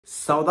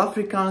South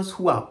Africans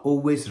who are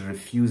always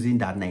refusing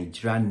that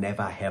Nigeria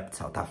never helped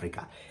South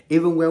Africa.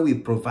 Even when we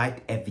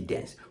provide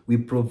evidence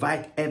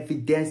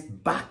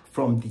back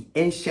from the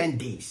ancient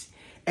days.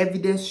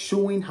 Evidence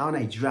showing how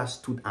Nigeria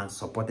stood and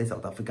supported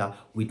South Africa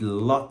with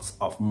lots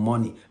of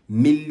money,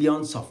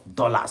 millions of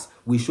dollars.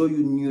 We show you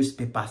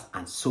newspapers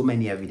and so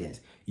many evidence.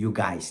 You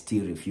guys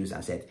still refuse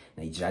and said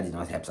Nigeria did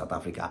not help South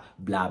Africa,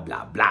 blah,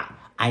 blah, blah.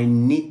 I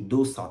need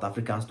those South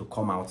Africans to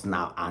come out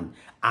now and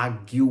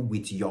argue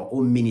with your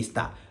own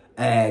minister,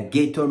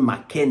 Gayton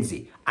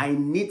Mckenzie. I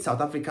need South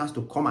Africans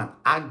to come and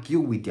argue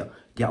with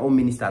their own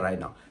minister right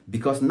now.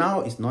 Because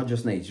now it's not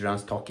just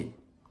Nigerians talking.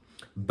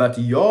 But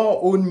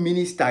your own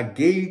minister,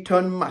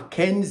 Gayton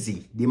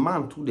Mckenzie, the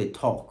man to the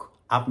talk.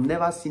 I've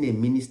never seen a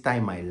minister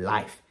in my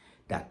life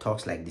that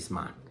talks like this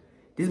man.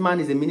 This man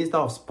is a minister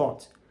of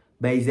sport,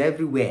 but he's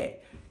everywhere.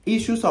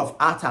 Issues of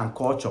art and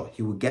culture,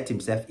 he will get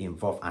himself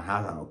involved and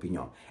has an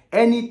opinion.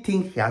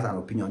 Anything he has an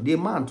opinion, the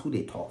man to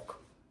the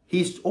talk.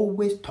 He's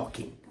always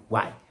talking.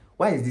 Why?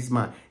 Why is this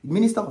man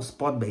minister of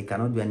sport, but he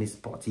cannot do any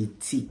sport? He's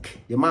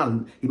thick. The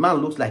man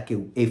looks like a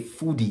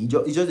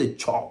foodie. He's just a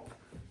chop.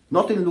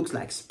 Nothing looks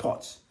like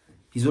sports.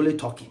 He's only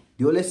talking.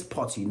 The only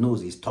sports he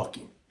knows is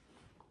talking.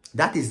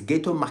 That is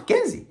Gayton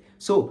Mckenzie.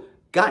 So,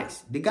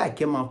 guys, the guy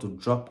came out to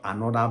drop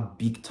another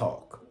big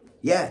talk.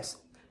 Yes,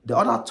 the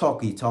other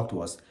talk he talked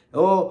was,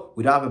 oh,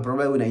 we don't have a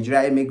problem with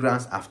Nigerian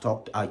immigrants.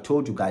 I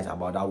told you guys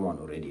about that one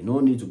already. No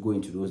need to go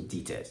into those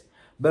details.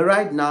 But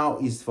right now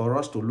is for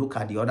us to look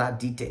at the other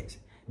details.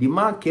 The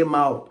man came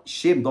out,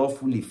 shaved off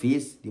fully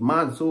face. The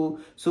man so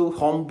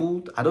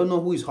humbled. I don't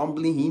know who is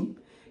humbling him.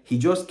 He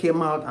just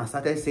came out and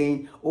started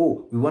saying,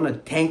 oh, we want to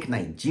thank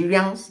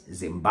Nigerians,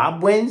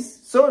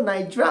 Zimbabweans. So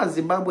Nigeria and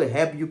Zimbabwe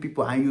help you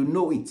people and you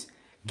know it.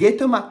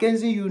 Gayton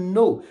Mckenzie, you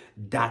know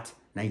that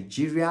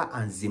Nigeria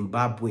and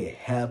Zimbabwe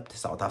helped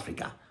South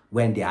Africa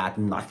when they had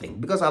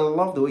nothing. Because I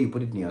love the way you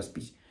put it in your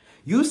speech.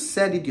 You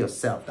said it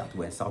yourself that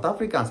when South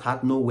Africans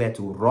had nowhere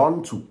to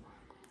run to,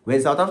 when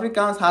South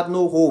Africans had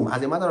no home,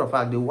 as a matter of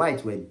fact, the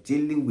whites were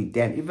dealing with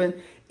them. Even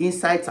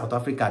inside South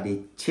Africa,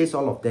 they chased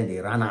all of them, they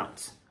ran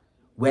out.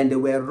 When they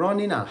were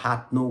running and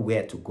had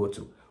nowhere to go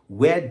to,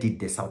 where did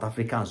the South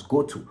Africans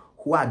go to?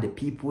 Who are the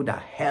people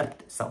that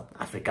helped South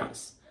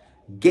Africans?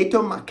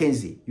 Gayton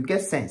Mckenzie, you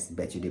get sense,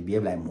 but you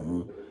behave like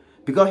Mumu.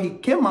 Because he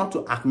came out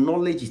to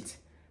acknowledge it,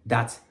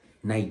 that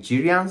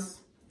Nigerians,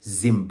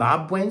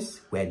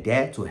 Zimbabweans were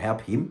there to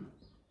help him,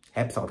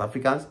 help South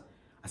Africans.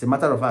 As a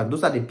matter of fact,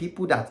 those are the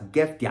people that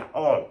gave their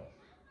all.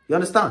 You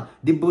understand?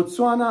 The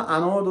Botswana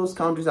and all those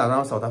countries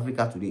around South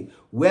Africa today,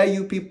 where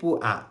you people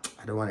are,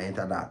 I don't want to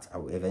enter that. I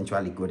will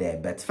eventually go there.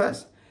 But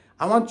first,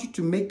 I want you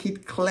to make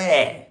it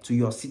clear to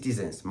your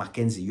citizens,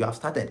 Mckenzie, you have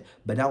started,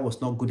 but that was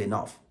not good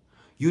enough.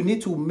 You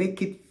need to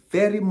make it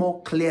very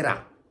more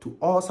clearer to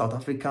all South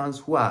Africans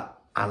who are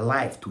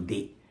alive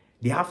today.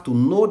 They have to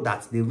know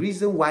that the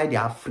reason why they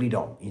have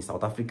freedom in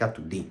South Africa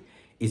today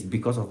is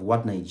because of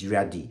what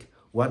Nigeria did,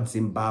 what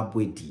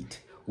Zimbabwe did,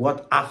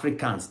 what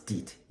Africans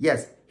did.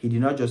 Yes, he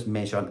did not just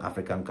mention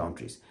African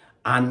countries.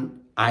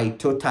 And I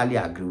totally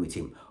agree with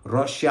him.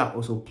 Russia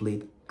also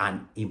played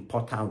an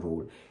important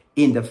role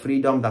in the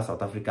freedom that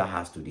South Africa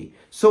has today.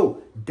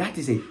 So that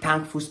is a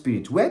thankful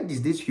spirit. Where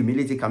is this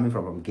humility coming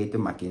from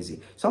Gayton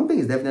Mckenzie? Something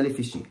is definitely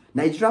fishy.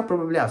 Nigeria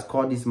probably has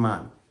called this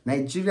man.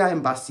 Nigeria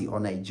embassy or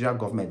Nigeria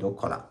government don't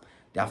call him.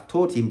 They have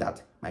told him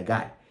that, my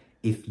guy,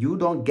 if you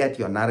don't get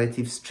your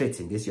narrative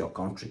straight in this your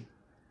country,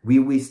 we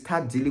will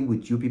start dealing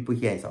with you people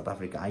here in South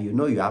Africa. And you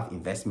know you have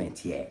investment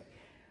here.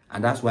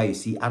 And that's why you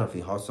see out of a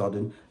hot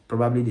sudden,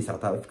 probably the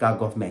South African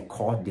government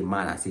called the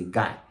man and said,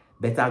 guy,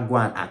 better go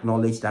and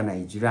acknowledge that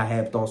Nigeria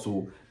helped us.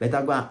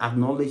 Better go and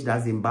acknowledge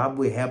that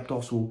Zimbabwe helped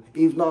us.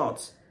 If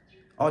not,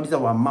 all this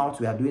our mouth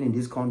we are doing in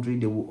this country,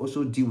 they will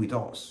also deal with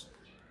us.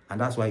 And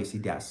that's why you see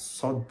they are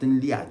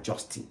suddenly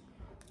adjusting.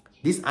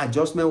 This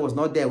adjustment was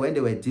not there when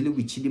they were dealing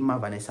with Chidinma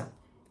Vanessa.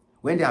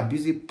 When they are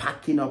busy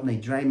packing up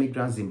Nigerian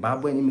immigrants,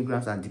 Zimbabwean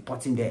immigrants and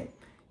deporting them.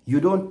 You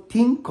don't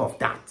think of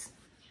that.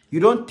 You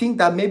don't think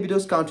that maybe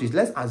those countries,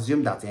 let's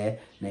assume that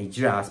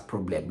Nigeria has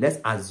problem. Let's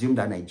assume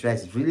that Nigeria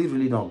is really,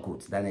 really not good.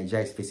 That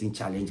Nigeria is facing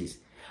challenges.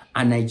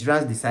 And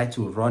Nigerians decide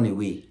to run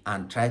away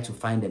and try to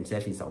find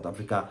themselves in South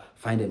Africa,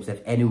 find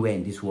themselves anywhere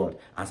in this world.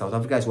 And South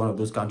Africa is one of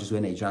those countries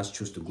where Nigerians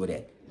choose to go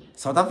there.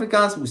 South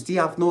Africans will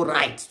still have no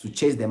right to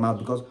chase them out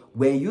because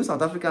when you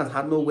South Africans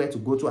had nowhere to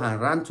go to and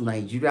ran to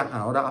Nigeria and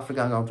other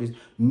African countries,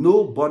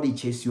 nobody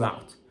chased you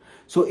out.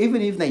 So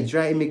even if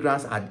Nigerian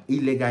immigrants are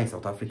illegal in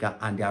South Africa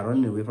and they are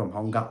running away from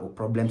hunger or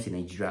problems in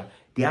Nigeria,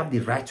 they have the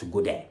right to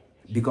go there.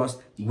 Because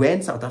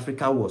when South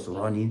Africa was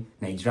running,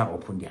 Nigeria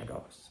opened their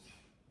doors.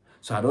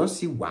 So I don't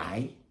see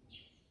why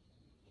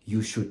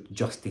you should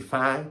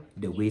justify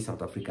the way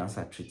South Africans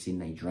are treating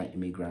Nigerian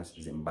immigrants,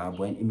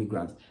 Zimbabwean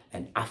immigrants,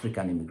 and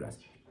African immigrants.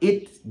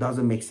 It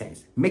doesn't make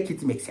sense. Make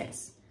it make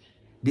sense.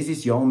 This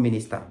is your own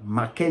minister,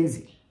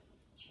 Mckenzie,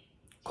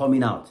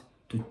 coming out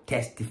to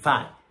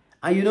testify.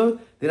 And you know,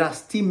 there are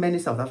still many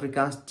South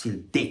Africans till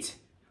date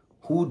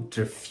who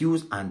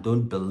refuse and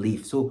don't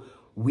believe. So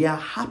we are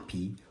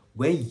happy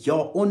when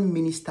your own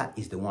minister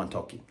is the one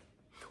talking.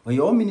 When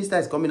your own minister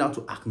is coming out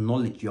to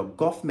acknowledge your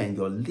government,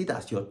 your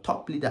leaders, your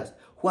top leaders,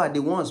 who are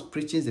the ones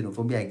preaching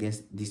xenophobia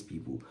against these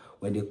people,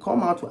 when they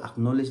come out to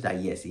acknowledge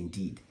that, yes,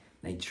 indeed,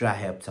 Nigeria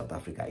helped South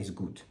Africa, is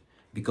good.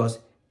 Because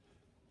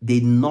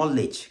the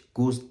knowledge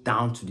goes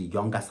down to the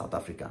younger South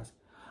Africans.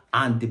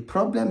 And the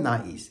problem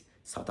now is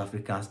South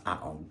Africans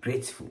are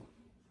ungrateful.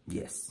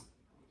 Yes,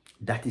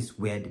 that is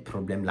where the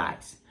problem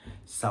lies.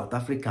 South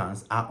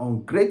Africans are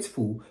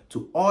ungrateful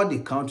to all the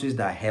countries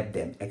that help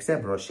them,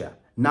 except Russia.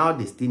 Now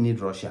they still need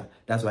Russia.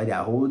 That's why they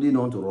are holding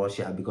on to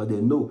Russia, because they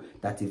know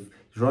that if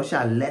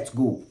Russia lets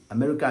go,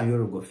 America and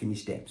Europe will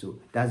finish them. So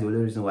that's the only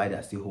reason why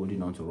they're still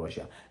holding on to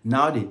Russia.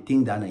 Now they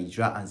think that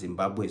Nigeria and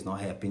Zimbabwe is not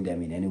helping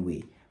them in any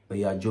way. But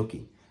you are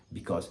joking,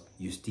 because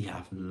you still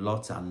have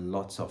lots and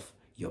lots of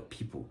your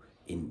people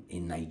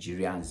in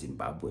Nigeria and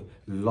Zimbabwe,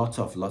 lots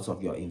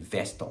of your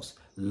investors,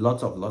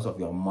 lots of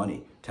your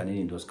money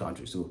turning in those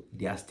countries. So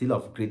they are still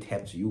of great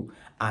help to you,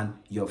 and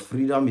your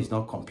freedom is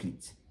not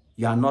complete.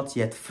 You are not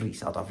yet free,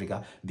 South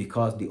Africa,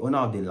 because the owner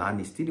of the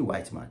land is still the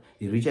white man.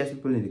 The richest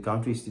people in the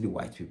country is still the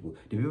white people.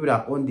 The people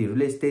that own the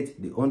real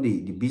estate, they own the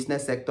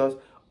business sectors,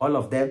 all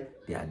of them,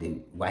 they are the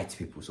white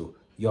people. So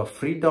your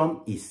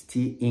freedom is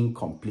still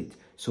incomplete.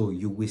 So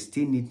you will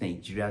still need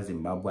Nigeria,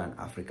 Zimbabwe, and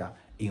Africa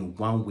in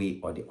one way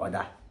or the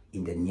other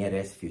in the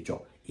nearest future.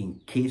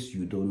 In case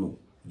you don't know,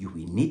 you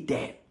will need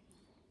them.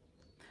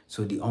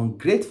 So the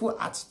ungrateful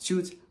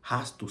attitude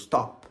has to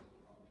stop.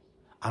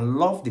 I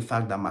love the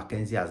fact that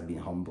Mckenzie has been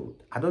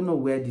humbled. I don't know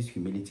where this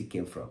humility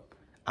came from.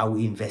 I will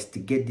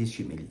investigate this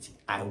humility.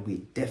 I will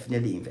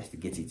definitely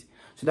investigate it,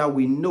 so that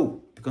we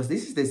know, because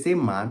this is the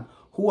same man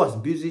who was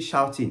busy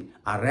shouting,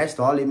 arrest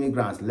all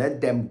immigrants, let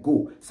them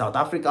go. South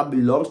Africa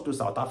belongs to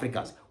South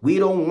Africans. We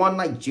don't want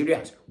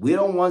Nigerians. We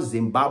don't want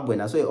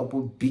Zimbabweans. I saw he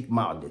open big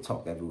mouth, they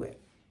talk everywhere.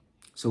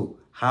 So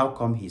how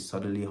come he's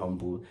suddenly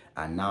humbled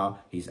and now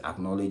he's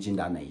acknowledging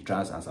that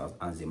Nigerians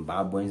and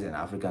Zimbabweans and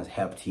Africans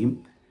helped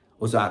him?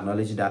 Also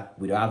acknowledging that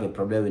we don't have a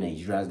problem with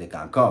Nigerians, they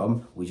can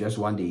come. We just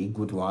want the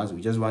good ones. We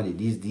just want the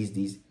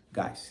these.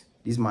 Guys,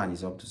 this man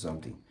is up to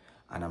something.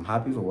 And I'm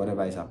happy for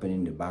whatever is happening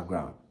in the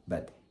background.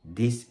 But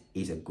this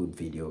is a good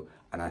video.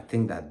 And I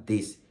think that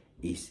this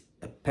is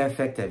a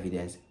perfect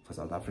evidence for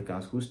South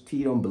Africans who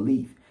still don't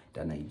believe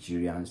that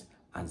Nigerians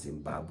and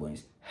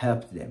Zimbabweans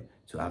helped them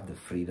to have the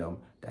freedom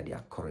that they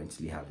are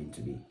currently having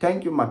today.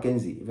 Thank you,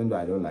 Mckenzie. Even though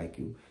I don't like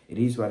you, it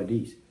is what it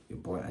is. Your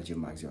boy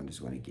Maxi on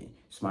this one again.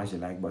 Smash the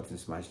like button,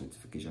 smash the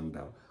notification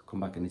bell. Come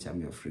back anytime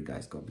you're free,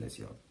 guys. God bless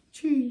you all.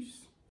 Cheers.